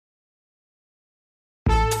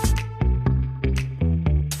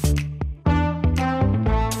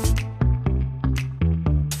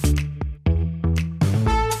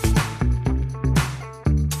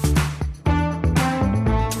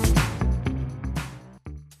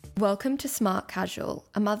Welcome to Smart Casual,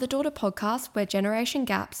 a mother-daughter podcast where generation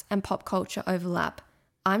gaps and pop culture overlap.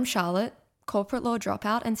 I'm Charlotte, corporate law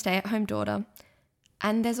dropout and stay-at-home daughter.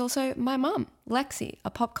 And there's also my mum, Lexi,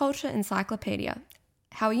 a pop culture encyclopedia.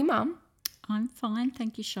 How are you, Mum? I'm fine,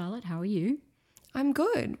 thank you, Charlotte. How are you? I'm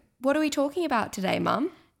good. What are we talking about today,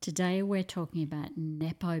 Mum? Today we're talking about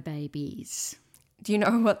Nepo babies. Do you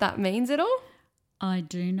know what that means at all? I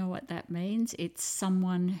do know what that means. It's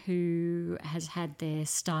someone who has had their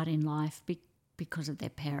start in life because of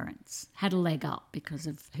their parents, had a leg up because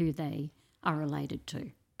of who they are related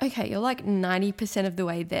to. Okay, you're like 90% of the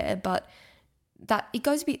way there, but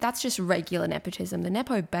that's just regular nepotism. The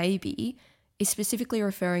Nepo baby is specifically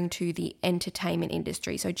referring to the entertainment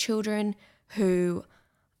industry. So children who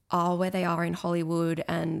are where they are in Hollywood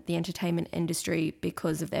and the entertainment industry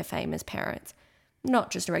because of their famous parents.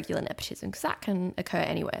 Not just regular nepotism, because that can occur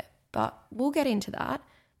anywhere. But we'll get into that.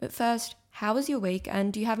 But first, how was your week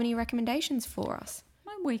and do you have any recommendations for us?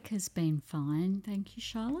 My week has been fine, thank you,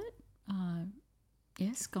 Charlotte.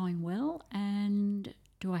 Yes, going well. And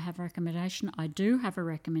do I have a recommendation? I do have a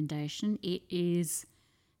recommendation. It is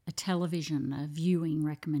a viewing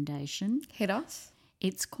recommendation. Hit us.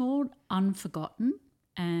 It's called Unforgotten.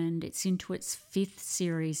 And it's into its 5th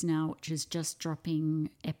series now, which is just dropping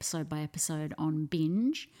episode by episode on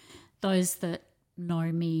Binge. Those that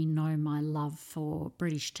know me know my love for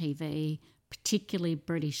British TV, particularly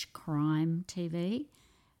British crime TV.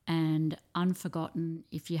 And Unforgotten,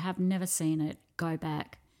 if you have never seen it, go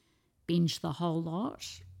back, binge the whole lot.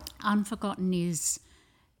 Unforgotten is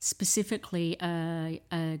specifically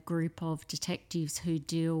a group of detectives who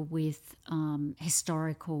deal with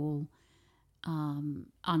historical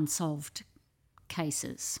unsolved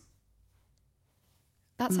cases.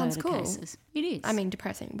 That sounds Murder cool. Cases. It is. I mean,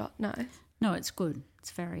 depressing, but no. No, it's good.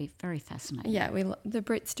 It's very, very fascinating. Yeah, the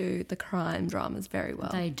Brits do the crime dramas very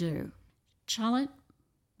well. They do. Charlotte,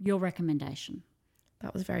 your recommendation.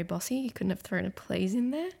 That was very bossy. You couldn't have thrown a please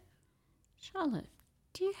in there. Charlotte,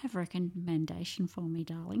 do you have a recommendation for me,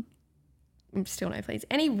 darling? Still no please.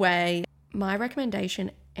 Anyway, my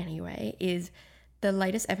recommendation is the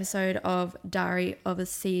latest episode of Diary of a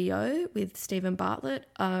CEO with Stephen Bartlett,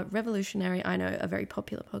 a revolutionary, I know, a very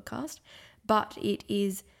popular podcast, but it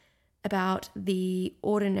is about The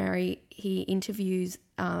Ordinary. He interviews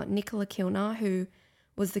Nicola Kilner, who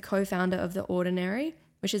was the co-founder of The Ordinary,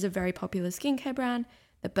 which is a very popular skincare brand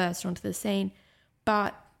that burst onto the scene,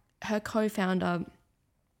 but her co-founder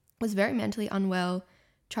was very mentally unwell,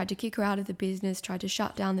 tried to kick her out of the business, tried to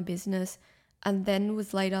shut down the business, and then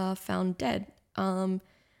was later found dead. And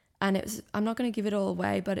I'm not going to give it all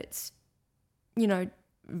away, but it's,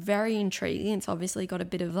 very intriguing. It's obviously got a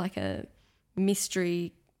bit of like a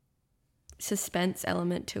mystery suspense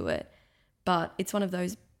element to it, but it's one of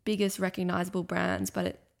those biggest recognizable brands, but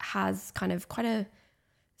it has kind of quite a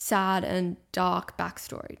sad and dark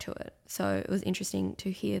backstory to it. So it was interesting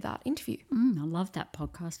to hear that interview. I love that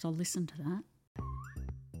podcast. I'll listen to that.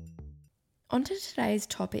 On to today's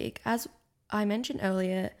topic. As I mentioned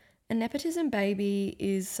earlier, a nepotism baby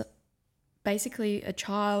is basically a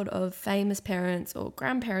child of famous parents or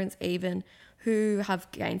grandparents even who have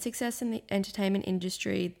gained success in the entertainment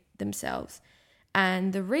industry themselves.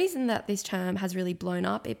 And the reason that this term has really blown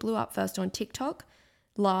up, it blew up first on TikTok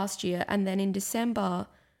last year, and then in December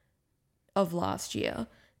of last year,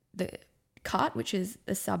 The Cut, which is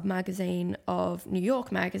a sub-magazine of New York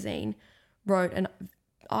Magazine, wrote an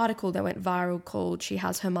article that went viral called "She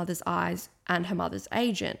Has Her Mother's Eyes and Her Mother's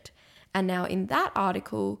Agent." And now in that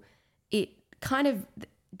article, it kind of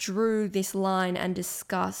drew this line and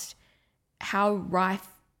discussed how rife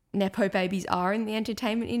Nepo babies are in the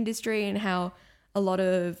entertainment industry and how a lot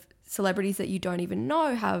of celebrities that you don't even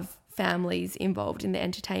know have families involved in the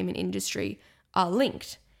entertainment industry are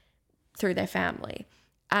linked through their family.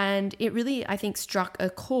 And it really, I think, struck a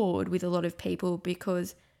chord with a lot of people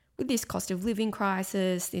because with this cost of living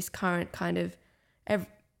crisis, this current kind of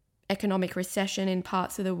economic recession in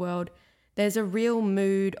parts of the world, there's a real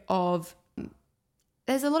mood of,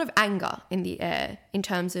 there's a lot of anger in the air in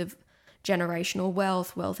terms of generational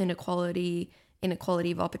wealth inequality,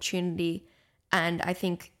 inequality of opportunity. And I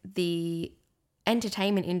think the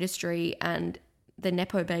entertainment industry and the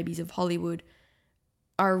Nepo babies of Hollywood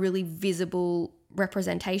are a really visible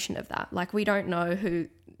representation of that. Like, we don't know who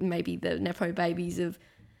maybe the Nepo babies of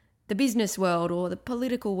the business world or the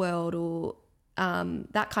political world or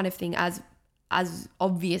that kind of thing as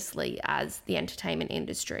obviously as the entertainment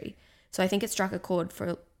industry. So I think it struck a chord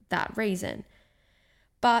for that reason.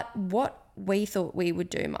 But what we thought we would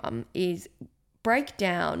do, Mum, is break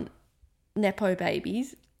down Nepo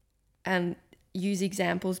babies and use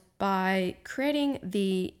examples by creating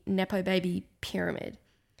the Nepo baby pyramid.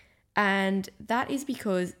 And that is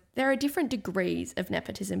because there are different degrees of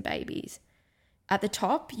nepotism babies. At the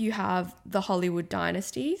top, you have the Hollywood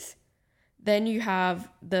dynasties. Then you have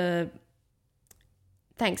the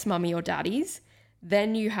thanks mummy or daddies.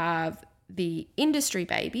 Then you have the industry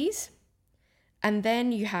babies. And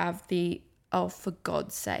then you have the oh, for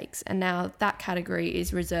God's sakes. And now that category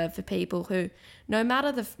is reserved for people who, no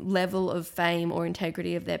matter the level of fame or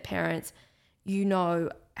integrity of their parents,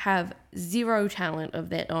 have zero talent of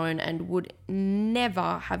their own and would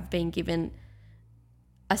never have been given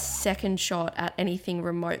a second shot at anything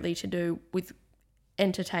remotely to do with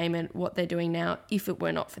entertainment, what they're doing now, if it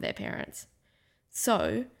were not for their parents.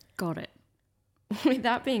 So, Got it. with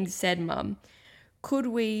that being said, Mum, could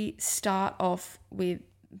we start off with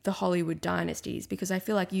the Hollywood dynasties? Because I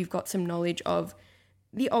feel like you've got some knowledge of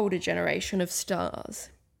the older generation of stars.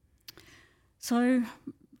 So,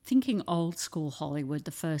 thinking old school Hollywood,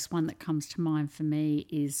 the first one that comes to mind for me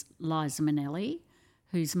is Liza Minnelli,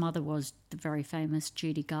 whose mother was the very famous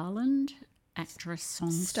Judy Garland, actress,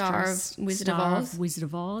 songstress, Star of Wizard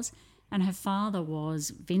of Oz. And her father was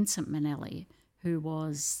Vincent Minnelli, who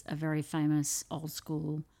was a very famous old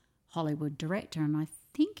school Hollywood director. And I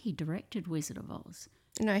think he directed Wizard of Oz.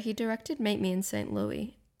 No, he directed Meet Me in St.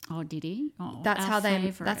 Louis. Oh, did he? Oh, That's how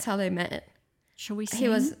they met. Shall we sing? He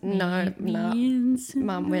was no.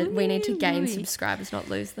 Mum, we need to gain Louis. subscribers, not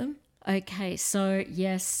lose them. Okay, so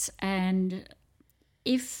yes, and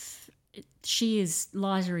if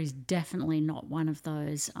Liza is definitely not one of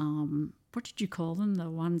those, what did you call them? The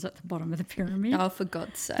ones at the bottom of the pyramid? Oh, for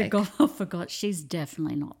God's sake. I forgot. She's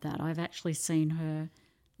definitely not that. I've actually seen her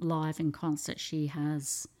live in concert. She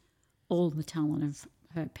has all the talent of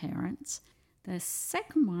her parents. The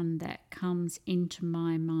second one that comes into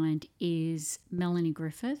my mind is Melanie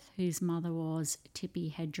Griffith, whose mother was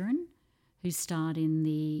Tippi Hedren, who starred in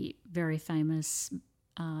the very famous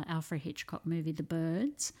Alfred Hitchcock movie The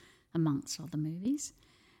Birds, amongst other movies.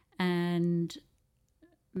 And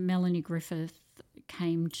Melanie Griffith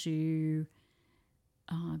came to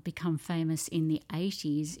become famous in the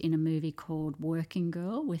 80s in a movie called Working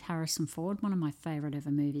Girl with Harrison Ford, one of my favourite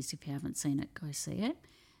ever movies. If you haven't seen it, go see it.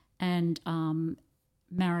 And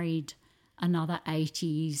married another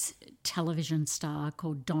 80s television star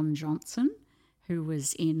called Don Johnson, who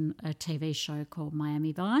was in a TV show called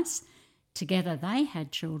Miami Vice. Together they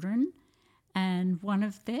had children, and one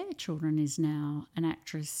of their children is now an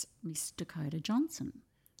actress, Miss Dakota Johnson.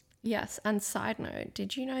 Yes, and side note,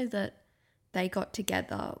 did you know that they got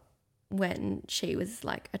together when she was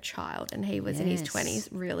like a child and he was in his 20s?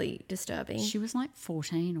 Really disturbing. She was like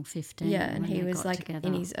 14 or 15. Yeah, and when he they was got like together.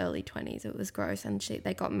 in his early 20s. It was gross, and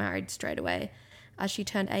they got married straight away as she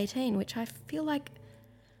turned 18, which I feel like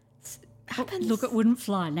happens. Look, it wouldn't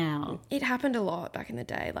fly now. It happened a lot back in the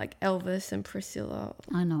day, like Elvis and Priscilla.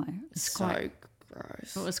 I know. It's So quite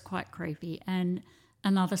gross. It was quite creepy. And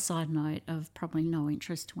another side note of probably no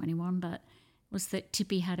interest to anyone, but was that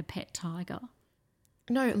Tippi had a pet tiger.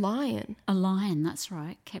 No, lion. A lion, that's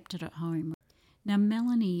right, kept it at home. Now,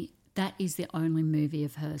 Melanie, that is the only movie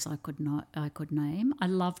of hers I could name. I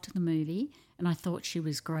loved the movie and I thought she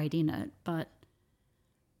was great in it, but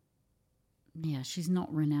yeah, she's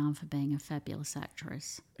not renowned for being a fabulous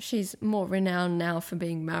actress. She's more renowned now for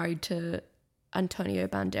being married to Antonio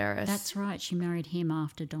Banderas. That's right, she married him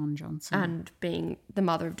after Don Johnson. And being the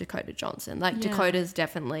mother of Dakota Johnson. Like, Yeah. Dakota's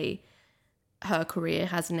definitely, her career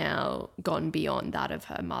has now gone beyond that of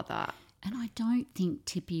her mother. And I don't think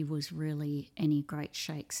Tippi was really any great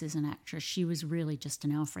shakes as an actress. She was really just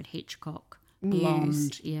an Alfred Hitchcock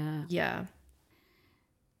blonde. Yeah. Yeah.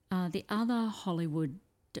 The other Hollywood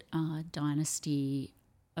dynasty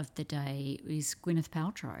of the day is Gwyneth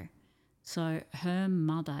Paltrow. So her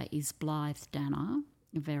mother is Blythe Danner,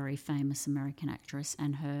 a very famous American actress,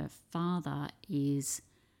 and her father is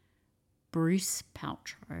Bruce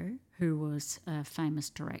Paltrow, who was a famous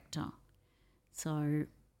director. So,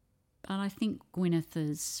 but I think Gwyneth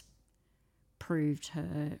has proved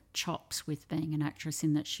her chops with being an actress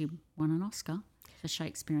in that she won an Oscar for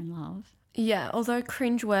Shakespeare in Love. Yeah, although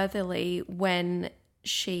cringeworthily, when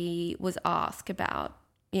she was asked about,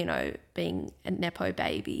 being a Nepo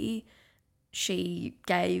baby, she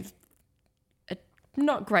gave a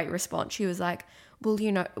not great response. She was like, well,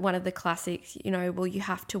 one of the classics, well, you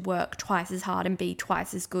have to work twice as hard and be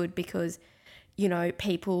twice as good because,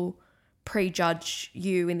 people prejudge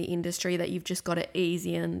you in the industry that you've just got it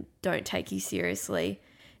easy and don't take you seriously.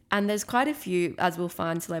 And there's quite a few, as we'll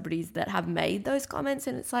find, celebrities that have made those comments,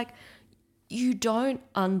 and it's like, you don't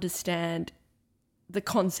understand the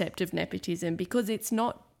concept of nepotism, because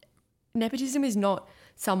nepotism is not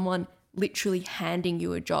someone literally handing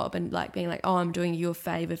you a job and like being like, oh, I'm doing you a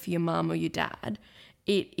favor for your mum or your dad.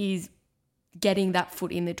 It is getting that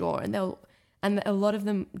foot in the door. And a lot of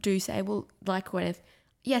them do say, well, like Gwyneth,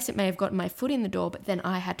 yes, it may have gotten my foot in the door, but then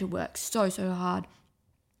I had to work so hard,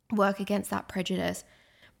 work against that prejudice.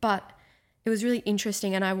 But it was really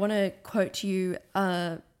interesting, and I want to quote to you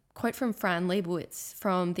a quote from Fran Lebowitz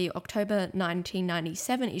from the October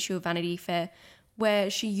 1997 issue of Vanity Fair, where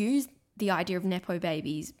she used the idea of Nepo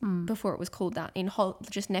babies before it was called that,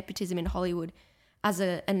 just nepotism in Hollywood, as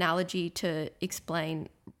an analogy to explain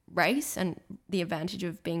race and the advantage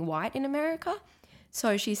of being white in America.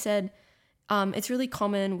 So she said, it's really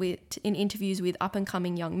common in interviews with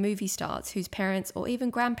up-and-coming young movie stars whose parents or even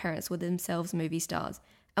grandparents were themselves movie stars.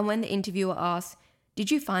 And when the interviewer asks,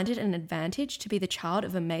 did you find it an advantage to be the child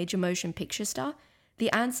of a major motion picture star?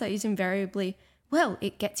 The answer is invariably, well,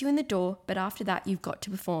 it gets you in the door, but after that you've got to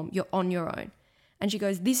perform. You're on your own. And she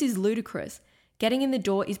goes, this is ludicrous. Getting in the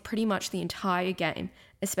door is pretty much the entire game,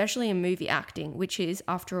 especially in movie acting, which is,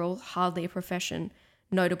 after all, hardly a profession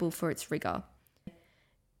notable for its rigor.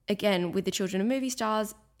 Again, with the children of movie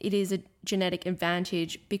stars, it is a genetic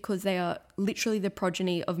advantage because they are literally the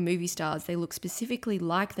progeny of movie stars. They look specifically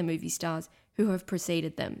like the movie stars who have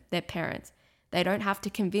preceded them, their parents. They don't have to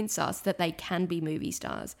convince us that they can be movie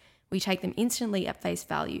stars. We take them instantly at face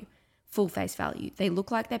value, full face value. They look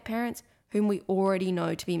like their parents, whom we already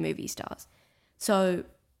know to be movie stars. So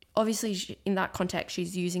obviously in that context,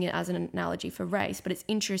 she's using it as an analogy for race, but it's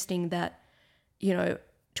interesting that,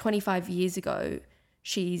 25 years ago,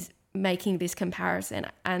 she's making this comparison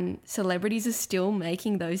and celebrities are still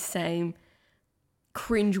making those same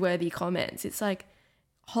cringeworthy comments. It's like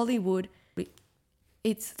Hollywood,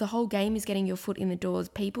 it's the whole game is getting your foot in the doors.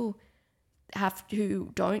 People who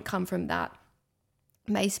don't come from that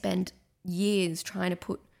may spend years trying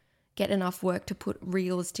to get enough work to put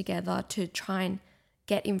reels together, to try and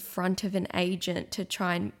get in front of an agent, to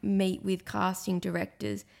try and meet with casting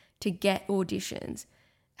directors, to get auditions.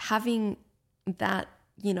 Having that,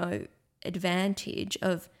 advantage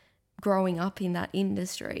of growing up in that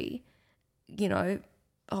industry,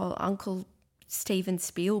 Uncle Steven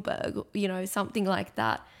Spielberg, something like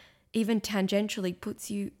that, even tangentially puts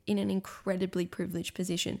you in an incredibly privileged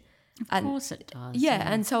position. Of course it does. Yeah,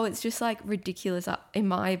 and so it's just like ridiculous, in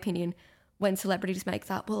my opinion, when celebrities make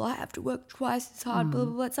that, well, I have to work twice as hard, blah,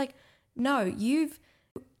 blah, blah. It's like, no,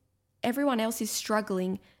 everyone else is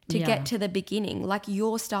struggling to get to the beginning. Like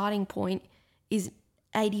your starting point is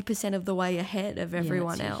 80% of the way ahead of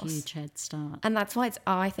everyone else. It's a huge head start. And that's why it's,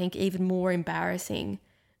 I think, even more embarrassing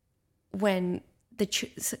when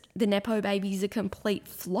the Nepo babies are complete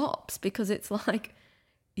flops, because it's like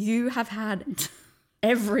you have had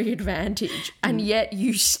every advantage and yet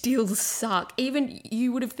you still suck. Even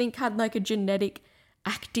you would have had like a genetic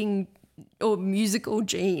acting or musical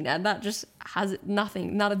gene, and that just has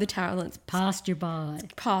nothing, none of the talents. Passed you by.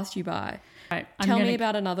 Right, Tell me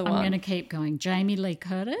about another one. I'm going to keep going. Jamie Lee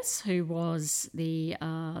Curtis, who was the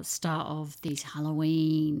star of these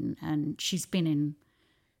Halloween, and she's been in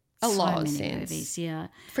a so lot many since movies. Yeah,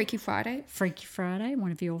 Freaky Friday,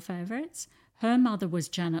 one of your favourites. Her mother was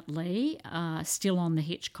Janet Leigh, still on the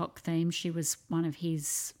Hitchcock theme. She was one of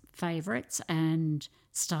his favourites and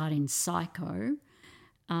starred in Psycho.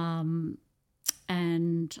 And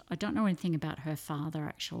I don't know anything about her father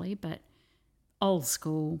actually, but old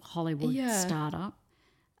school Hollywood startup.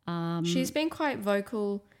 She's been quite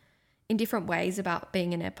vocal in different ways about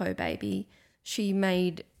being a Nepo baby. She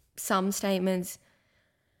made some statements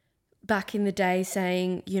back in the day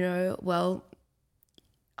saying, well,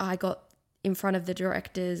 I got in front of the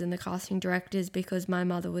directors and the casting directors because my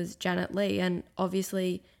mother was Janet Leigh. And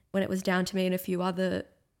obviously when it was down to me and a few other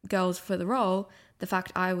girls for the role, the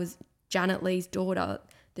fact I was Janet Leigh's daughter,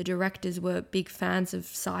 the directors were big fans of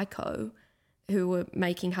Psycho, who were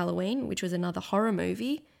making Halloween, which was another horror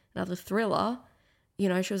movie, another thriller.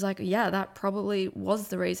 She was like, yeah, that probably was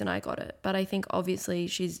the reason I got it. But I think obviously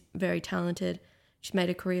she's very talented. She's made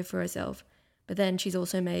a career for herself. But then she's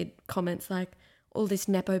also made comments like, all this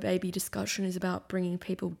Nepo baby discussion is about bringing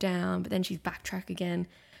people down. But then she's backtracked again.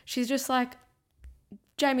 She's just like,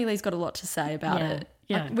 Jamie Lee's got a lot to say about it.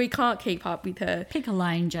 Yeah. Like, we can't keep up with her. Pick a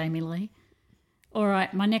lane, Jamie Lee. All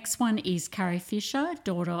right, my next one is Carrie Fisher,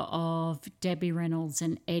 daughter of Debbie Reynolds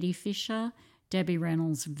and Eddie Fisher. Debbie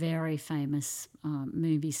Reynolds, very famous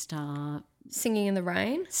movie star. Singing in the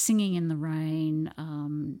Rain.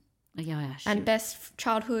 And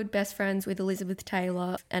childhood best friends with Elizabeth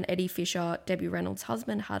Taylor, and Eddie Fisher, Debbie Reynolds'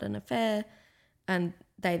 husband, had an affair and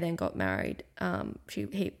they then got married.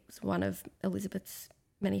 He was one of Elizabeth's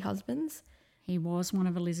many husbands. He was one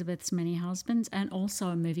of Elizabeth's many husbands and also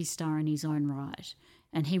a movie star in his own right.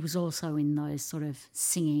 And he was also in those sort of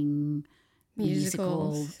singing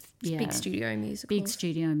Musicals. Big big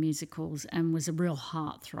studio musicals, and was a real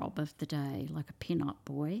heartthrob of the day, like a pin-up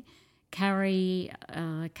boy. Carrie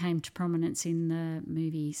came to prominence in the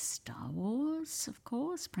movie Star Wars, of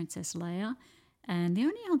course, Princess Leia. And the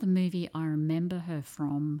only other movie I remember her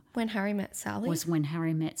from When Harry Met Sally. was When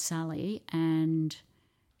Harry Met Sally. And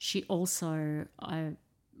she also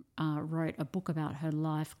wrote a book about her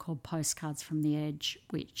life called Postcards from the Edge,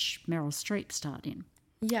 which Meryl Streep starred in.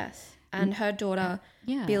 Yes. And her daughter,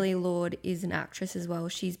 Yeah. Billie Lourd, is an actress as well.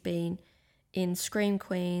 She's been in Scream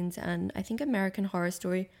Queens and I think American Horror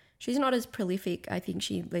Story. She's not as prolific. I think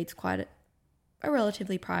she leads quite a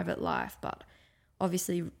relatively private life, but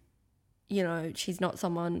obviously, you know, she's not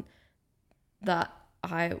someone that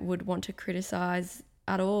I would want to criticize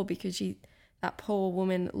at all because that poor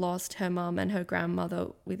woman lost her mum and her grandmother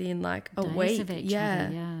within like a Days week. of each Yeah,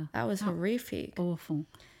 other, yeah. that was horrific. Awful.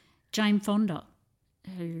 Jane Fonda,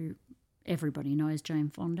 who everybody knows Jane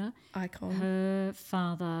Fonda. Icon. Her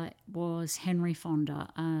father was Henry Fonda,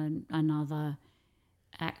 another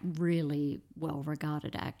really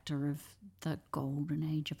well-regarded actor of the golden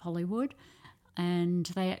age of Hollywood. And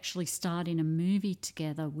they actually starred in a movie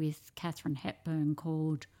together with Katharine Hepburn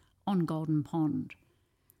called On Golden Pond.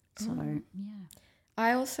 So, yeah.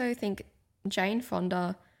 I also think Jane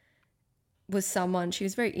Fonda she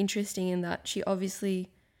was very interesting in that she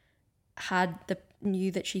obviously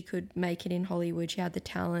knew that she could make it in Hollywood. She had the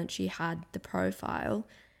talent, she had the profile,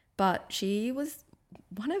 but she was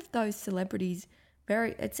one of those celebrities.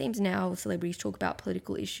 It seems now celebrities talk about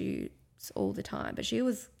political issues all the time, but she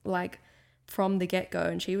was like from the get-go,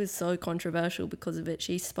 and she was so controversial because of it.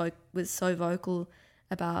 She was so vocal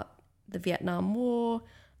about the Vietnam War,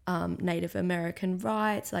 Native American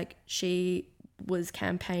rights. Like, she was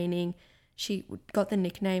campaigning. She got the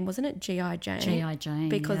nickname, wasn't it G.I. Jane? G.I. Jane,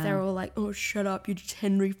 because yeah. they were all like, oh, shut up, you're just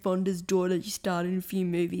Henry Fonda's daughter, you starred in a few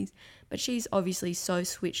movies. But she's obviously so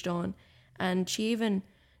switched on, and she even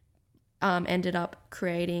ended up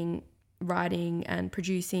creating, writing and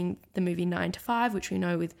producing the movie 9 to 5, which we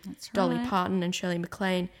know with Dolly Parton and Shirley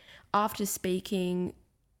MacLaine, after speaking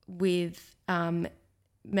with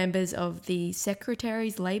members of the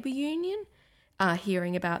Secretaries' Labour Union,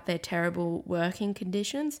 hearing about their terrible working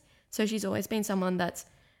conditions. So she's always been someone that's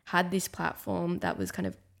had this platform that was kind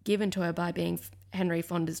of given to her by being Henry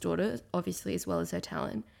Fonda's daughter, obviously, as well as her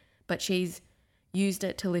talent. But she's used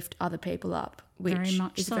it to lift other people up, which very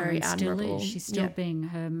much is so, very and still admirable. is. She's still being,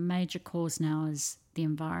 her major cause now is the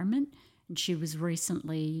environment, and she was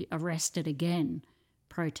recently arrested again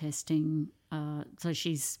protesting. So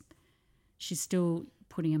she's still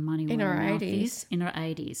putting her money where her mouth is. In her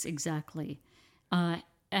 80s, exactly.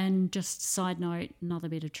 And just side note, another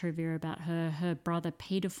bit of trivia about her brother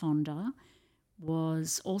Peter Fonda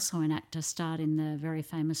was also an actor, starred in the very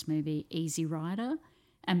famous movie Easy Rider,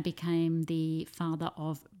 and became the father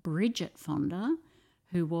of Bridget Fonda,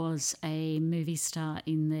 who was a movie star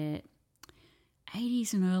in the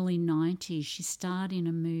 80s and early 90s. She starred in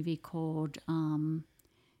a movie called, I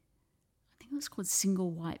think it was called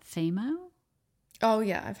Single White Female. Oh,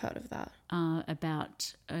 yeah, I've heard of that.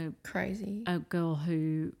 About Crazy. A girl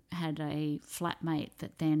who had a flatmate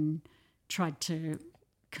that then tried to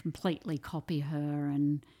completely copy her,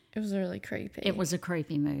 and It was really creepy. it was a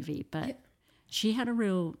creepy movie, but she had a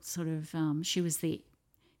real sort of, she was the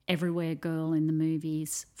everywhere girl in the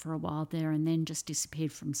movies for a while there, and then just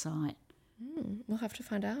disappeared from sight. We'll have to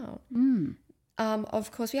find out.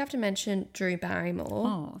 Of course, we have to mention Drew Barrymore.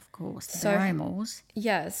 Oh, of course, the Barrymores.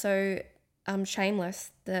 Yeah, so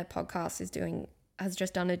Shameless, the podcast, has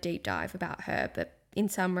just done a deep dive about her. But in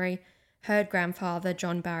summary, her grandfather,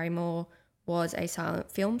 John Barrymore, was a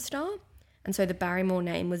silent film star. And so the Barrymore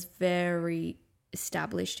name was very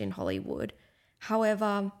established in Hollywood.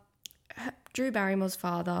 However, Drew Barrymore's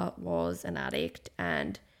father was an addict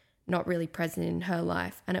and not really present in her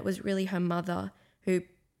life. And it was really her mother who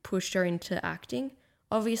pushed her into acting.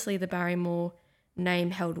 Obviously, the Barrymore name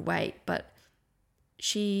held weight, but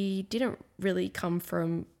she didn't really come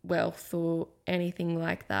from wealth or anything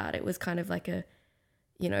like that. It was kind of like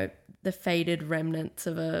the faded remnants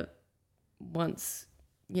of a once,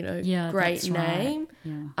 great name.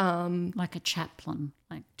 Right. Yeah. Like a Chaplin,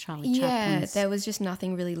 like Charlie Chaplin. Yeah, there was just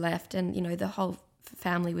nothing really left. And, the whole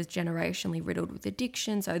family was generationally riddled with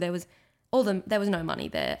addiction. So there was no money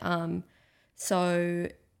there. And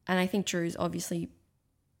I think Drew's obviously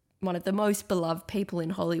one of the most beloved people in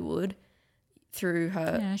Hollywood through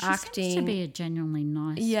her acting. Seems to be a genuinely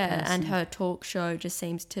nice person. And her talk show just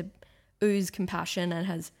seems to ooze compassion and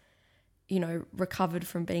has, recovered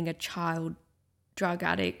from being a child drug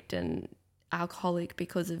addict and alcoholic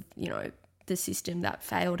because of, the system that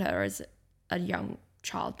failed her as a young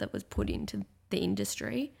child that was put into the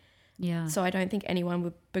industry. Yeah. So I don't think anyone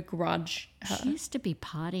would begrudge her. She used to be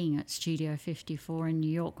partying at Studio 54 in New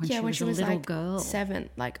York when she was a little like girl. 7.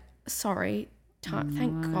 Like, sorry.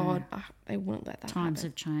 Thank God they wouldn't let that Times happen.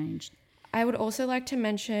 have changed. I would also like to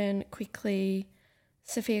mention quickly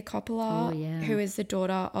Sofia Coppola, who is the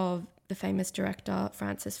daughter of the famous director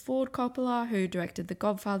Francis Ford Coppola, who directed The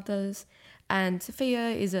Godfathers. And Sofia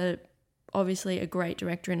is obviously a great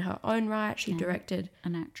director in her own right. She directed...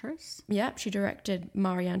 An actress? Yep, she directed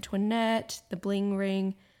Marie Antoinette, The Bling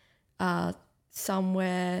Ring,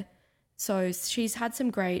 Somewhere. So she's had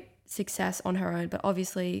some great success on her own, but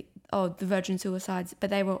obviously... The Virgin Suicides, but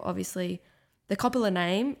they were obviously... The Coppola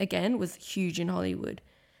name, again, was huge in Hollywood.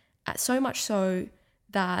 So much so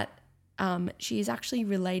that she is actually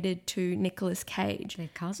related to Nicolas Cage. They're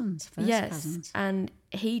cousins, cousins. And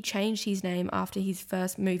he changed his name after his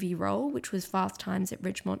first movie role, which was Fast Times at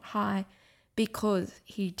Ridgemont High, because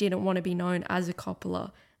he didn't want to be known as a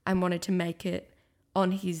Coppola and wanted to make it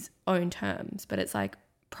on his own terms. But it's like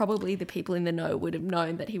probably the people in the know would have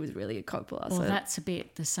known that he was really a Coppola. Well, that's a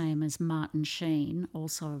bit the same as Martin Sheen,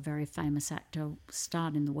 also a very famous actor,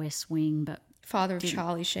 starred in The West Wing, but father of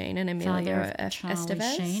Charlie Sheen and Emilio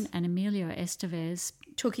Estevez. Sheen and Emilio Estevez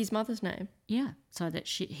took his mother's name. Yeah, so that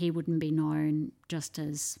he wouldn't be known just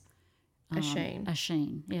as a Sheen. A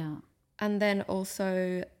Sheen, yeah. And then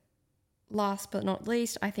also, last but not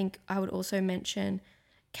least, I think I would also mention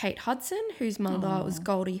Kate Hudson, whose mother was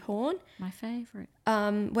Goldie Hawn. My favourite.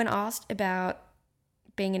 When asked about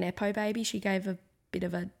being a Nepo baby, she gave a bit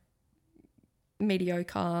of a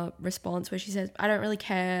mediocre response where she says, I don't really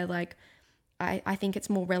care, like, I think it's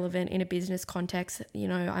more relevant in a business context.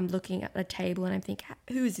 I'm looking at a table and I'm thinking,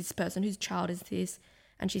 who is this person? Whose child is this?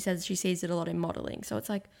 And she says she sees it a lot in modelling. So it's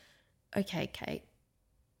like, okay, Kate,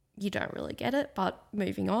 you don't really get it, but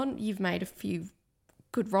moving on. You've made a few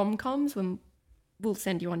good rom-coms when we'll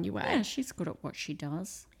send you on your way. Yeah, she's good at what she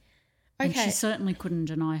does. Okay. And she certainly couldn't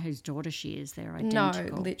deny whose daughter she is. They're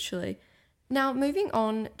identical. No, literally. Now, moving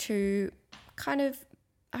on to kind of,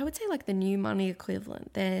 I would say like the new money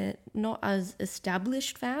equivalent. They're not as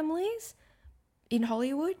established families in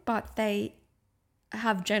Hollywood, but they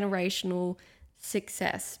have generational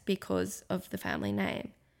success because of the family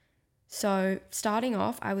name. So starting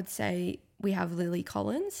off, I would say we have Lily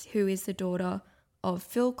Collins, who is the daughter of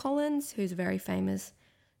Phil Collins, who's a very famous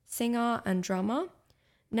singer and drummer.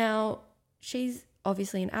 Now, she's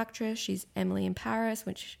obviously an actress. She's Emily in Paris,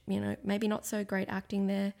 which, maybe not so great acting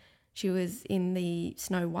there. She was in the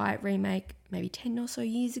Snow White remake maybe 10 or so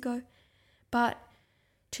years ago. But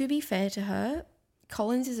to be fair to her,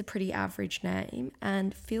 Collins is a pretty average name,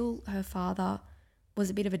 and Phil, her father, was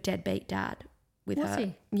a bit of a deadbeat dad with her. Was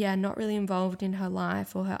he? Yeah, not really involved in her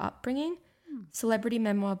life or her upbringing. Celebrity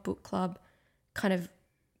Memoir Book Club kind of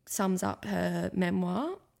sums up her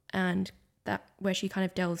memoir, and that where she kind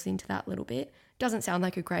of delves into that a little bit. Doesn't sound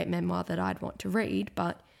like a great memoir that I'd want to read,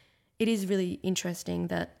 but it is really interesting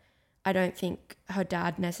that I don't think her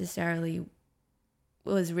dad necessarily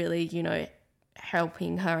was really,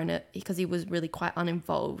 helping her in it, because he was really quite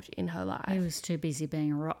uninvolved in her life. He was too busy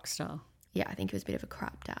being a rock star. Yeah, I think he was a bit of a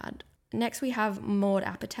crap dad. Next we have Maud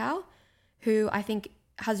Apatow, who I think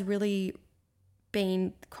has really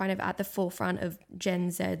been kind of at the forefront of Gen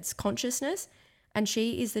Z's consciousness. And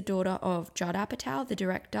she is the daughter of Judd Apatow, the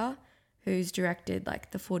director, who's directed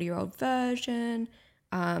like The 40-Year-Old Version,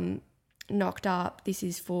 Knocked Up, This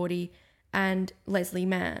Is 40, and Leslie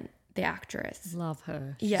Mann, the actress. Love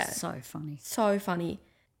her. She's so funny. So funny.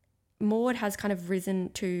 Maud has kind of risen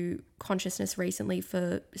to consciousness recently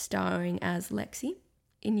for starring as Lexi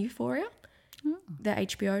in Euphoria, the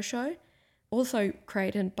HBO show. Also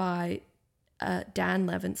created by Dan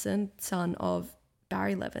Levinson, son of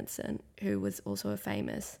Barry Levinson, who was also a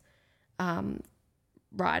famous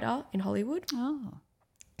writer in Hollywood. Oh.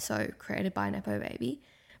 So created by Nepo Baby.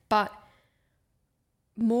 But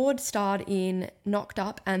Maud starred in Knocked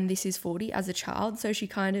Up and This Is 40 as a child, so she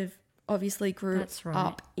kind of obviously grew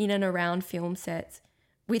up in and around film sets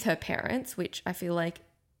with her parents, which I feel like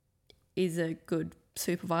is a good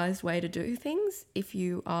supervised way to do things if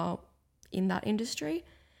you are in that industry.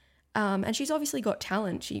 And she's obviously got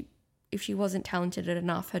talent. If she wasn't talented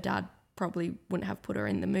enough, her dad probably wouldn't have put her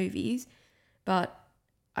in the movies. But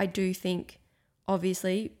I do think,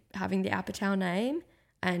 obviously, having the Apatow name,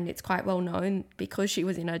 and it's quite well known because she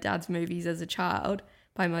was in her dad's movies as a child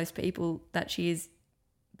by most people, that she is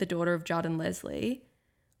the daughter of Judd and Leslie.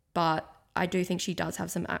 But I do think she does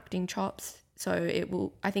have some acting chops. So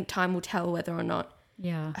I think time will tell whether or not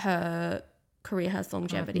Yeah. her career has I've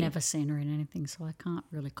longevity. never seen her in anything, so I can't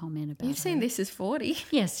really comment about You've her. seen This Is 40.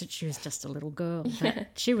 Yes, she was just a little girl. But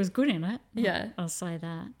she was good in it. Yeah. I'll say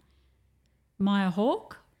that. Maya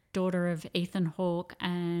Hawke, daughter of Ethan Hawke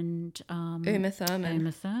and Uma Thurman.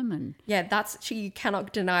 Uma Thurman. Yeah, you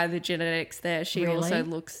cannot deny the genetics there. She also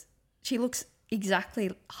Really? looks exactly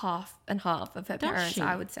half and half of her Does parents, she?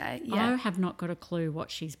 I would say. Yeah. I have not got a clue what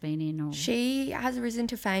she's been in. Or... She has risen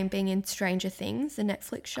to fame being in Stranger Things, the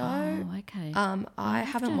Netflix show. Oh, okay. I have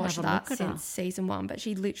haven't to watched have a that look at her. since season 1, but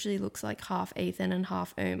she literally looks like half Ethan and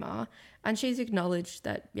half Uma. And she's acknowledged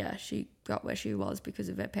that, yeah, she got where she was because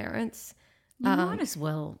of her parents. You might as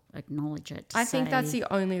well acknowledge it. I think that's the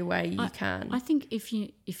only way you can. I think if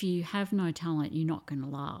you have no talent, you're not going to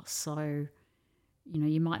last. So,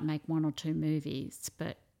 you might make 1 or 2 movies,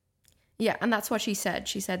 but Yeah, and that's what she said.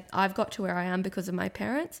 She said, I've got to where I am because of my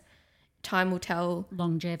parents. Time will tell.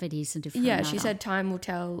 longevity is a different Yeah, matter. she said time will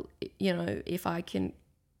tell, if I can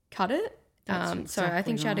cut it. That's So I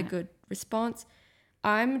think she had a right. good response.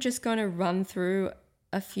 I'm just going to run through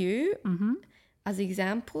a few as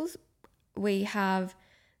examples. We have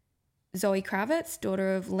Zoe Kravitz,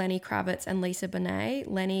 daughter of Lenny Kravitz and Lisa Bonet.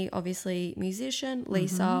 Lenny, obviously musician.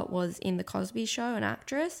 Lisa was in The Cosby Show, an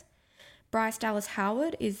actress. Bryce Dallas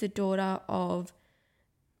Howard is the daughter of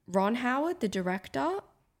Ron Howard, the director.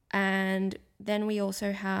 And then we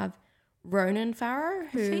also have Ronan Farrow,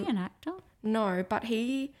 who... Is he an actor? No, but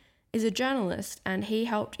he is a journalist and he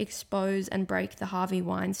helped expose and break the Harvey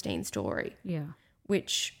Weinstein story, Yeah.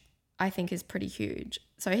 which I think is pretty huge.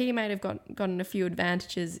 So he may have gotten a few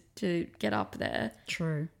advantages to get up there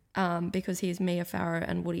True. because he's Mia Farrow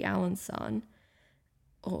and Woody Allen's son,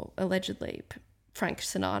 or allegedly Frank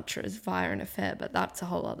Sinatra's via an affair, but that's a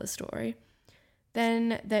whole other story.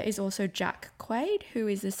 Then there is also Jack Quaid, who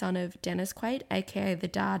is the son of Dennis Quaid, aka the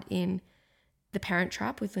dad in The Parent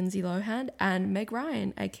Trap with Lindsay Lohan, and Meg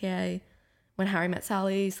Ryan, aka When Harry Met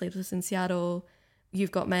Sally, Sleepless in Seattle,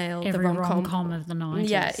 You've Got Mail, Every the rom-com of the 90s.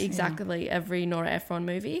 Yeah, exactly. Every Nora Ephron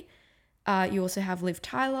movie. You also have Liv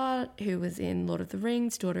Tyler, who was in Lord of the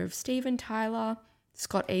Rings, daughter of Steven Tyler.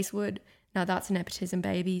 Scott Eastwood. Now that's a nepotism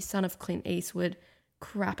baby, son of Clint Eastwood.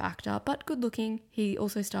 Crap actor, but good looking. He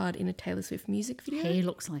also starred in a Taylor Swift music video. He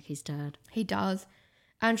looks like his dad. He does.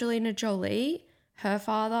 Angelina Jolie, her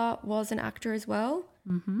father was an actor as well.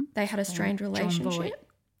 Mm-hmm. They had a strained John relationship. Voight.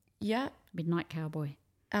 Yeah. Midnight Cowboy.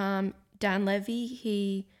 Dan Levy,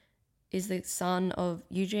 he is the son of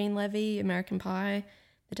Eugene Levy, American Pie,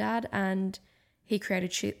 the dad, and he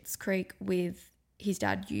created Schitt's Creek with his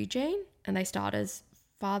dad Eugene, and they starred as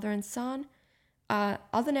father and son.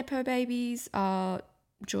 Other Nepo babies are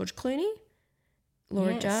George Clooney,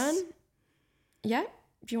 Laura Yes. Dern. Yeah,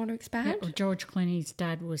 do you want to Yeah, expand? well, George Clooney's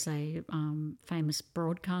dad was a famous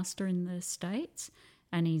broadcaster in the States,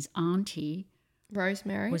 and his auntie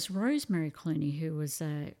Rosemary. was Rosemary Clooney, who was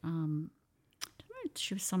a, I don't know if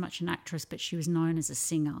she was so much an actress, but she was known as a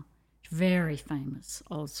singer. Very famous,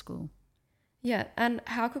 old school. Yeah, and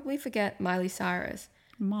how could we forget Miley Cyrus?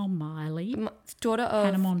 Miley. Daughter of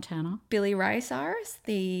Hannah Montana. Billy Ray Cyrus,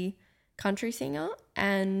 the country singer,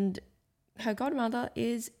 and her godmother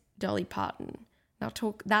is Dolly Parton. Now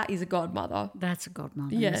that is a godmother, That's a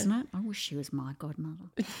godmother, Yeah. isn't it? I wish she was my godmother.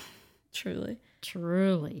 truly.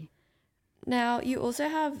 Truly. Now you also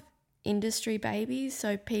have industry babies,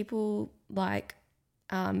 so people like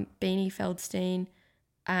Beanie Feldstein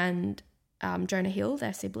and Jonah Hill,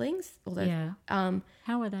 their siblings. Although, Yeah.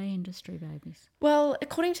 How are they industry babies? well,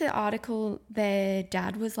 according to the article, their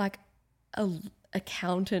dad was like a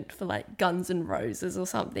accountant for like Guns N' Roses or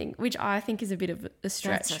something, which I think is a bit of a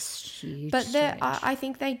stretch. That's a huge But stretch. I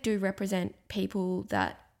think they do represent people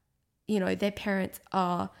that, their parents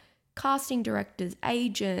are casting directors,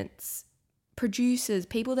 agents, producers,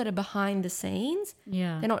 people that are behind the scenes.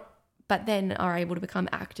 Yeah. They're not, but then are able to become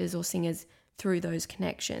actors or singers through those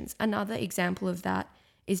connections. Another example of that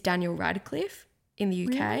is Daniel Radcliffe in the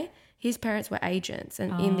UK. Really? His parents were agents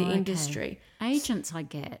and in the okay. industry. Agents I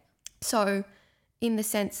get. So in the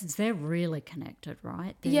sense, 'Cause they're really connected,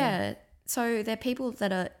 right? yeah, so they're people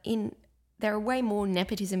that are there are way more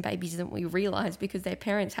nepotism babies than we realise because their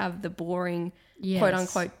parents have the boring, Yes. quote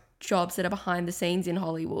unquote, jobs that are behind the scenes in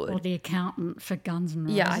Hollywood. Or the accountant for Guns N'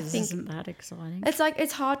 Roses. Yeah, I think- Isn't that exciting? It's like,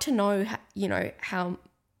 it's hard to know, how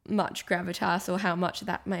much gravitas or how much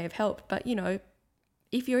that may have helped. But,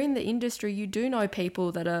 if you're in the industry, you do know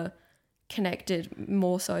people that are connected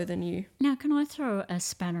more so than you. Now, can I throw a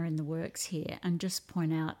spanner in the works here and just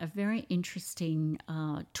point out a very interesting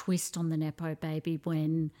twist on the Nepo baby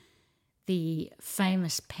when the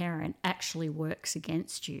famous parent actually works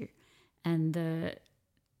against you? And the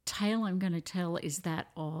tale I'm going to tell is that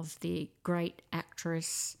of the great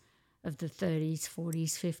actress of the 30s,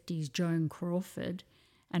 40s, 50s, Joan Crawford,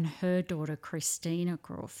 and her daughter Christina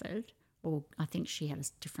Crawford, or I think she had a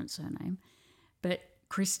different surname. But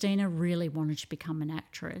Christina really wanted to become an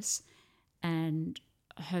actress, and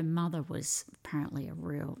her mother was apparently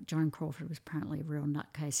Joan Crawford was apparently a real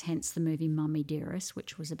nutcase, hence the movie Mummy Dearest,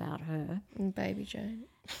 which was about her. And Baby Jane.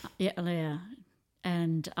 Yeah.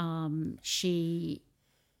 And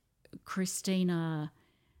Christina,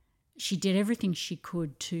 she did everything she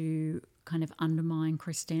could to kind of undermine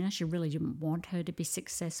Christina. She really didn't want her to be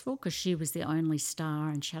successful because she was the only star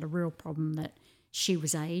and she had a real problem that she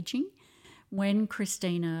was aging. When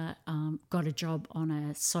Christina got a job on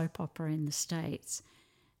a soap opera in the States,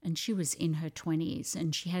 and she was in her 20s,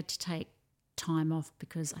 and she had to take time off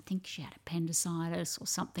because I think she had appendicitis or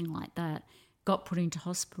something like that, got put into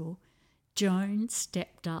hospital. Joan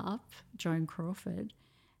stepped up, Joan Crawford,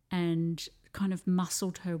 and kind of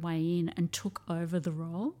muscled her way in and took over the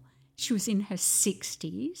role. She was in her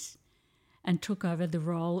 60s and took over the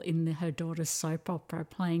role in her daughter's soap opera,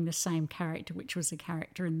 playing the same character, which was a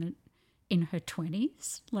character in her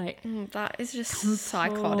 20s. Like, that is just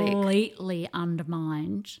psychotic. Completely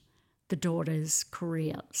undermined the daughter's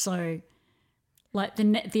career. So, like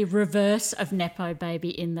the reverse of Nepo baby,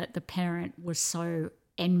 in that the parent was so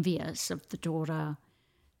envious of the daughter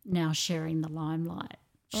now sharing the limelight.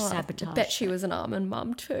 Sabotaged. I bet she was an almond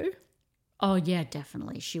mum too. Oh, yeah,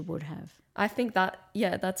 definitely. She would have. I think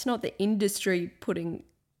that's not the industry putting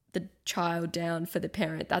the child down for the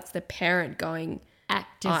parent. That's the parent going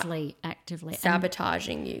Actively.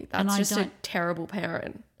 sabotaging you. That's just a terrible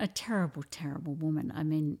parent. A terrible, terrible woman. I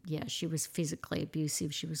mean, yeah, she was physically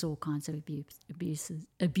abusive. She was all kinds of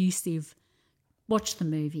abusive. Watch the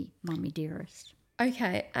movie, Mummy Dearest.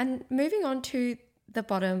 Okay, and moving on to the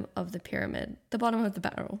bottom of the pyramid, the bottom of the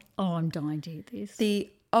barrel. Oh, I'm dying to hear this. The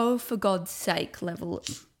for God's sake level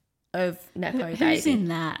of Nepo baby. Who's in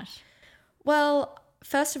that? Well,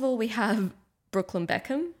 first of all, we have Brooklyn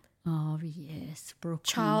Beckham. Oh, yes, Brooklyn.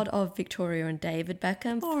 Child of Victoria and David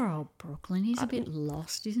Beckham. Poor old Brooklyn. He's a bit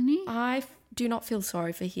lost, isn't he? I do not feel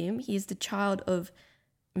sorry for him. He is the child of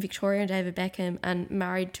Victoria and David Beckham and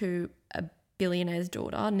married to a billionaire's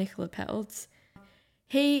daughter, Nicola Peltz.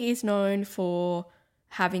 He is known for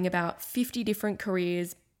having about 50 different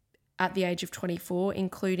careers at the age of 24,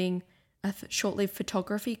 including a short-lived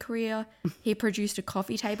photography career. He produced a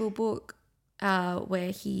coffee table book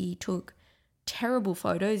where he took terrible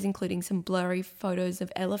photos, including some blurry photos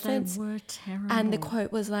of elephants. They were terrible. And the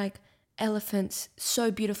quote was like, "Elephants,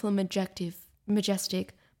 so beautiful and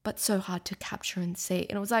majestic, but so hard to capture and see."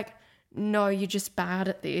 And I was like, no, you're just bad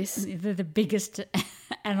at this. They're the biggest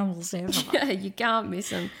animals ever. Yeah, you can't miss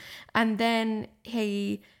them. And then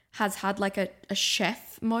he has had like a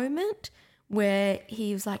chef moment where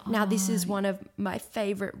he was like, now this is one of my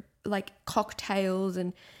favorite like cocktails.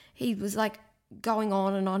 And he was like going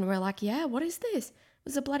on and on. And we're like, yeah, what is this? It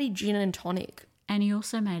was a bloody gin and tonic. And he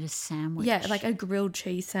also made a sandwich. Yeah, like a grilled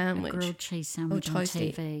cheese sandwich. A grilled cheese sandwich on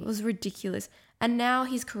TV. It was ridiculous. And now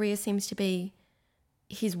his career seems to be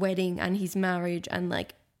his wedding and his marriage and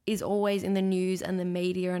like is always in the news and the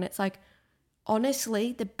media. And it's like,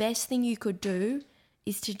 honestly, the best thing you could do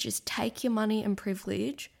is to just take your money and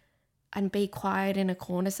privilege and be quiet in a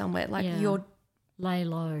corner somewhere. Like lay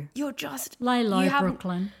low. You're just lay low,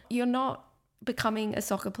 Brooklyn. You're not becoming a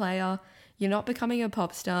soccer player. You're not becoming a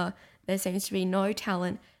pop star. There seems to be no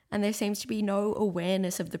talent and there seems to be no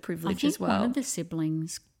awareness of the privilege as well. One of the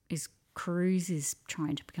siblings Cruz is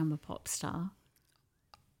trying to become a pop star.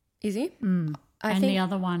 Is he? And the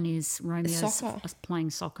other one is Romeo's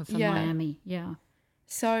playing soccer for Miami. Yeah.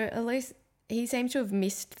 So at least he seems to have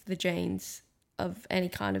missed the genes of any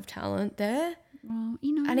kind of talent there. Well,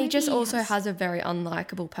 you know. And he just also has a very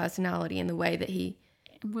unlikable personality in the way that he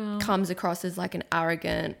comes across as like an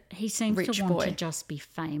arrogant, he seems rich to want boy. to just be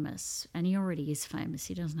famous. And he already is famous.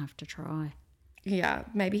 He doesn't have to try. Yeah,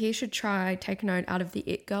 maybe he should try take a note out of the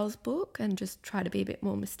It Girls book and just try to be a bit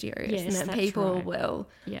more mysterious. Yes, and then that's people right. will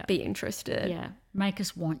be interested. Yeah, make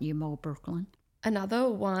us want you more, Brooklyn. Another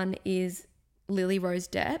one is Lily Rose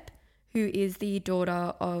Depp, who is the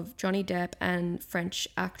daughter of Johnny Depp and French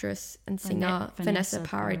actress and singer Vanessa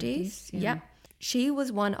Paradis. Yeah. She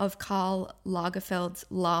was one of Karl Lagerfeld's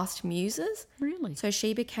last muses. Really? So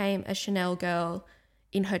she became a Chanel girl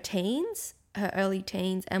in her early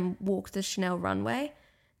teens, and walked the Chanel runway.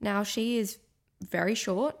 Now she is very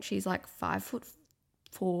short. She's like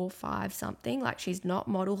 5'4", 5 something. Like she's not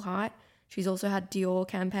model height. She's also had Dior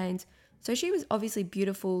campaigns. So she was obviously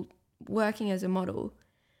beautiful working as a model.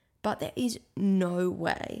 But there is no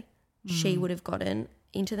way she would have gotten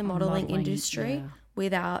into the modeling industry yeah.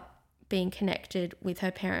 without being connected with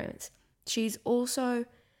her parents. She's also,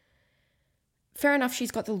 fair enough,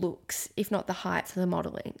 she's got the looks, if not the height for the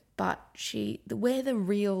modeling, but where the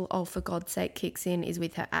real "oh for God's sake" kicks in is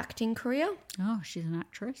with her acting career. Oh, she's an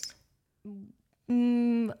actress?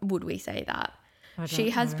 Would we say that? She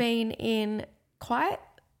has been in quite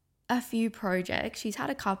a few projects. She's had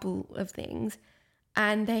a couple of things,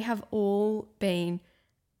 and they have all been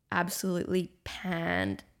absolutely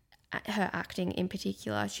panned, at her acting in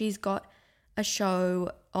particular. She's got a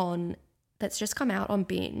show on that's just come out on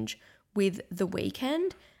Binge with The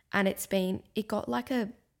Weeknd, and it got like a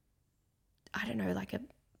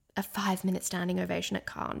 5-minute standing ovation at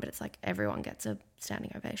Cannes, but it's like everyone gets a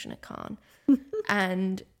standing ovation at Cannes.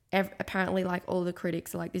 And apparently like all the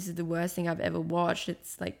critics are like, this is the worst thing I've ever watched.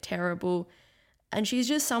 It's like terrible. And she's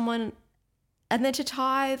just someone, and then to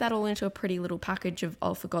tie that all into a pretty little package of,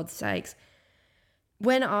 oh, for God's sakes,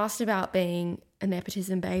 when asked about being a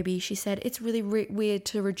nepotism baby, she said, it's really weird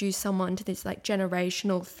to reduce someone to this like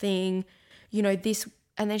generational thing, this.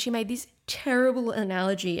 And then she made this terrible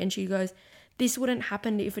analogy, and she goes, this wouldn't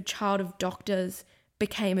happen if a child of doctors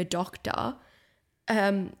became a doctor.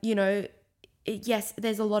 Yes,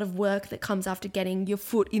 there's a lot of work that comes after getting your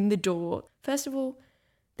foot in the door. First of all,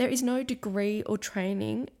 there is no degree or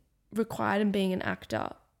training required in being an actor.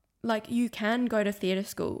 Like, you can go to theatre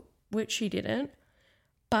school, which she didn't,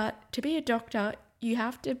 but to be a doctor, you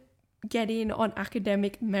have to get in on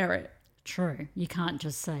academic merit. True. You can't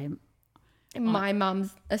just say, my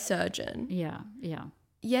mum's a surgeon. yeah.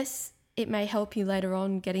 Yes, it may help you later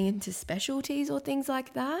on getting into specialties or things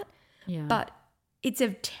like that. Yeah. But it's a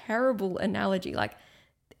terrible analogy. Like,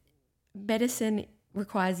 medicine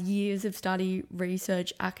requires years of study,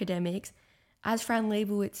 research, academics. As Fran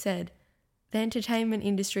Lebowitz said, the entertainment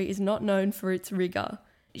industry is not known for its rigor.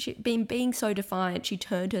 Being so defiant, she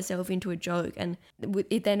turned herself into a joke, and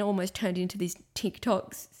it then almost turned into this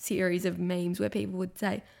TikTok series of memes where people would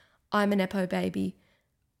say, I'm a Nepo baby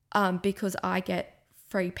because I get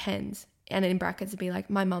free pens. And in brackets it'd be like,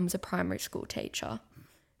 my mum's a primary school teacher.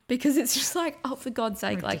 Because it's just like, oh, for God's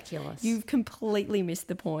sake, ridiculous. Like, you've completely missed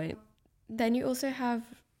the point. Then you also have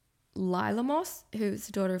Lila Moss, who's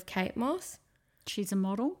the daughter of Kate Moss. She's a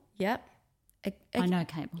model? Yep. I know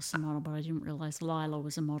Kate Moss is a model, but I didn't realise Lila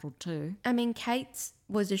was a model too. I mean, Kate's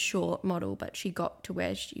was a short model, but she got to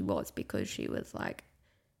where she was because she was like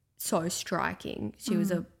so striking. She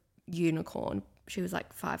was a unicorn. She was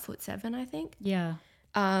like 5'7", I think. Yeah.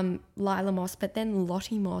 Lila Moss, but then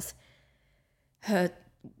Lottie Moss, her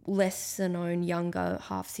lesser known younger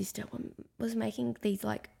half sister, was making these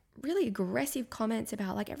like really aggressive comments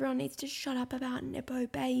about like everyone needs to shut up about Nepo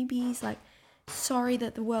babies, like sorry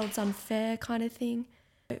that the world's unfair kind of thing.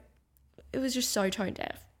 It was just so tone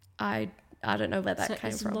deaf. I don't know where that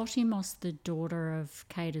came from. Is Lottie Moss the daughter of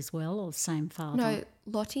Kate as well, or the same father? No,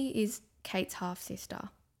 Lottie is Kate's half sister.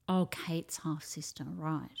 Oh, Kate's half sister,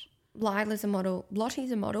 right. Lila's a model.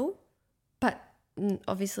 Lottie's a model, but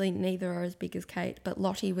obviously neither are as big as Kate. But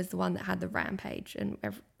Lottie was the one that had the rampage and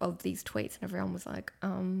of these tweets, and everyone was like,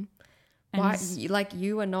 why? Like,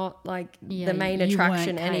 you are not like the main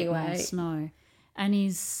attraction anyway. Moss, no. And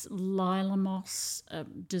is Lila Moss a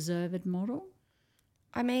deserved model?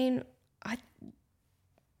 I mean, I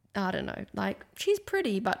don't know. Like, she's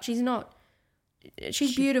pretty, but she's not.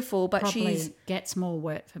 She's beautiful, but probably gets more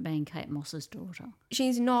work for being Kate Moss's daughter.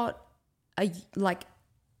 She's not a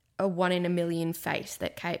one in a million face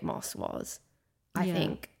that Kate Moss was, I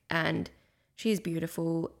think. And she's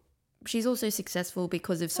beautiful. She's also successful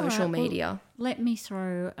because of social media. Well, let me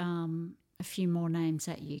throw a few more names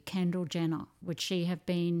at you. Kendall Jenner. Would she have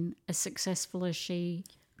been as successful as she?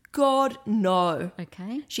 God, no.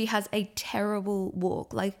 Okay. She has a terrible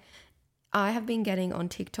walk. Like, I have been getting on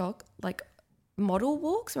TikTok, like, model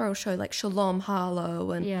walks where I'll show like Shalom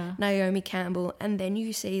Harlow and Naomi Campbell, and then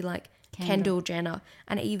you see like Kendall Jenner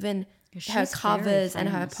and even her covers and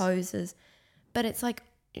her poses. But it's like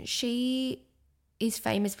she is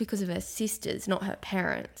famous because of her sisters, not her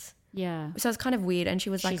parents. Yeah. So it's kind of weird. And she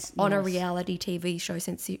was like on a reality TV show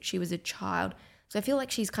since she was a child. So I feel like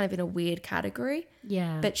she's kind of in a weird category.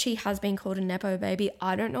 Yeah. But she has been called a Nepo baby.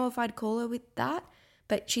 I don't know if I'd call her with that,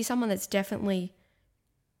 but she's someone that's definitely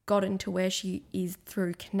gotten to where she is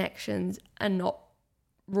through connections and not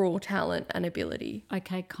raw talent and ability.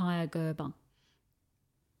 Okay, Kaya Gerber.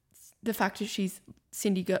 The fact that she's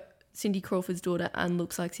Cindy Crawford's daughter and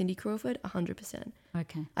looks like Cindy Crawford, 100%.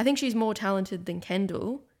 Okay. I think she's more talented than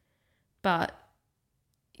Kendall, but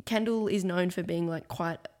Kendall is known for being like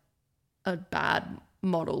quite a bad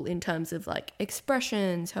model in terms of like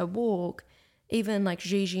expressions, her walk. even like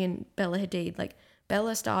Gigi and Bella Hadid, like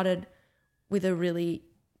Bella started with a really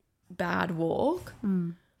bad walk,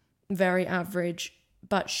 very average,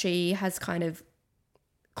 but she has kind of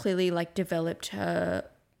clearly like developed her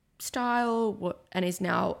style and is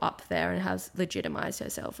now up there and has legitimized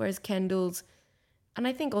herself. Whereas Kendall's, and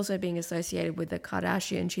I think also being associated with the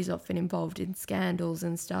Kardashian, she's often involved in scandals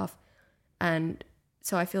and stuff. And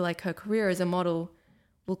so I feel like her career as a model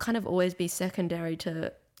will kind of always be secondary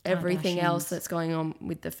to everything else that's going on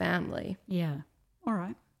with the family. Yeah. All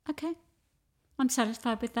right. Okay. I'm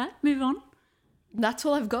satisfied with that. Move on. That's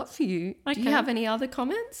all I've got for you. Okay. Do you have any other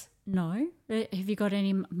comments? No. Have you got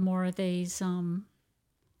any more of these,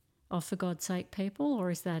 for God's sake, people, or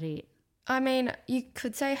is that it? I mean, you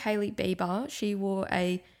could say Hailey Bieber. She wore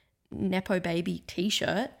a Nepo Baby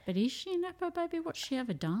t-shirt. But is she a Nepo Baby? What's she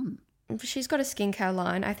ever done? She's got a skincare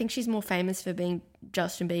line. I think she's more famous for being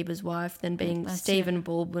Justin Bieber's wife than being Stephen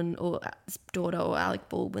Baldwin or daughter or Alec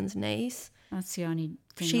Baldwin's niece. That's the only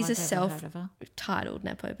thing She's I've ever heard of her. Self-titled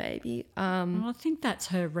Nepo Baby. Well, I think that's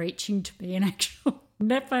her reaching to be an actual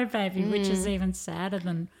Nepo Baby, which is even sadder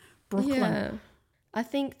than Brooklyn. Yeah. I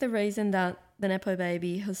think the reason that the Nepo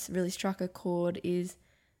Baby has really struck a chord is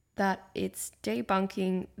that it's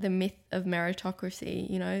debunking the myth of meritocracy,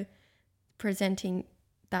 you know, presenting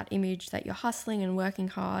that image that you're hustling and working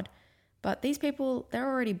hard. But these people, they're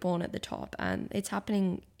already born at the top, and it's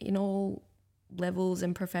happening in all levels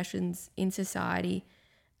and professions in society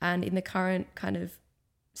and in the current kind of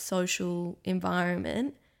social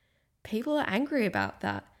environment. People are angry about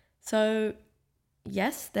that. So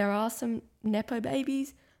yes, there are some Nepo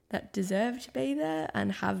babies that deserve to be there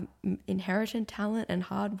and have inherited talent and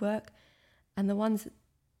hard work, and the ones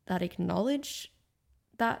that acknowledge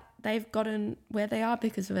that they've gotten where they are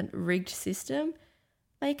because of a rigged system,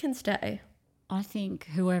 they can stay. I think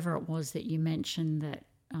whoever it was that you mentioned that,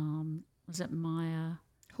 was it Maya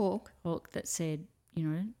Hawke that said, you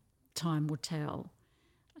know, time will tell.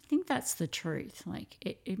 I think that's the truth. Like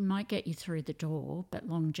it might get you through the door, but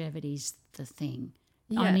longevity's the thing.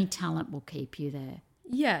 Yeah. Only talent will keep you there.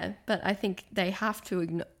 Yeah, but I think they have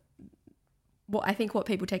to what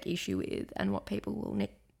people take issue with and what people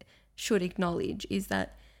should acknowledge is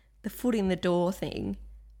that the foot in the door thing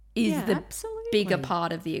is absolutely. Bigger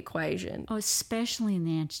part of the equation. Oh, especially in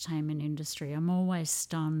the entertainment industry. I'm always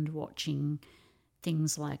stunned watching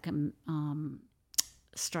things like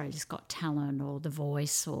Australia's Got Talent or The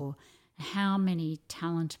Voice, or how many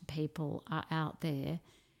talented people are out there.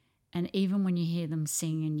 And even when you hear them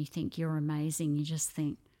sing and you think you're amazing, you just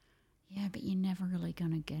think, yeah, but you're never really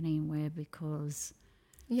going to get anywhere because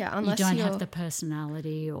unless you don't have the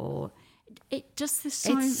personality, or it just there's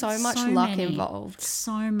so much luck involved.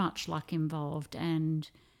 So much luck involved. And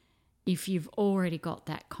if you've already got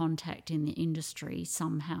that contact in the industry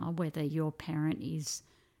somehow, whether your parent is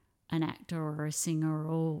an actor or a singer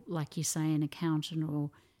or, like you say, an accountant,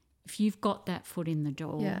 or if you've got that foot in the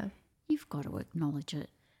door, you've got to acknowledge it.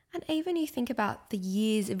 And even you think about the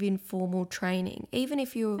years of informal training, even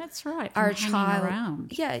if you that's right, are a child,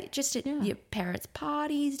 around. Just at your parents'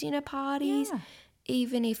 parties, dinner parties,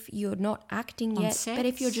 even if you're not acting on yet, sets. But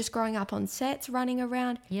if you're just growing up on sets, running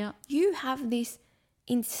around, you have this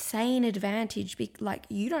insane advantage. Like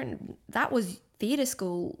that was theatre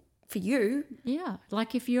school for you. Yeah,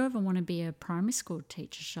 like if you ever want to be a primary school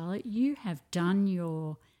teacher, Charlotte, you have done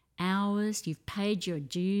your hours, you've paid your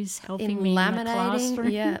dues helping me in the classroom.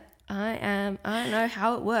 Yeah, I know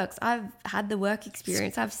how it works. I've had the work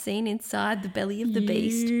experience. I've seen inside the belly of the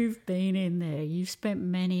beast. You've been in there. You've spent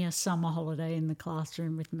many a summer holiday in the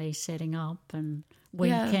classroom with me setting up, and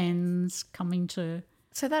weekends coming to.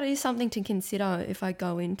 So that is something to consider if I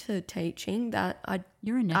go into teaching, that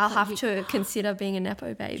I'll have to consider being a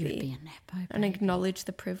Nepo baby. You'd be a Nepo baby. And acknowledge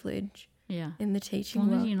the privilege in the teaching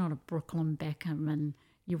world. As long world. as you're not a Brooklyn Beckham and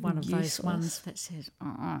you're one of those ones that says,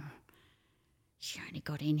 she only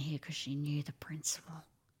got in here because she knew the principal.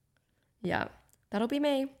 Yeah, that'll be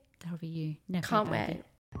me. That'll be you. Nepo Can't baby.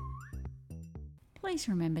 wait. Please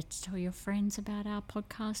remember to tell your friends about our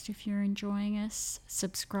podcast if you're enjoying us.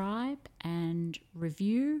 Subscribe and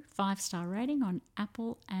review, 5-star rating on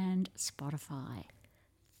Apple and Spotify.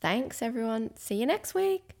 Thanks, everyone. See you next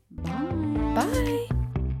week. Bye. Bye.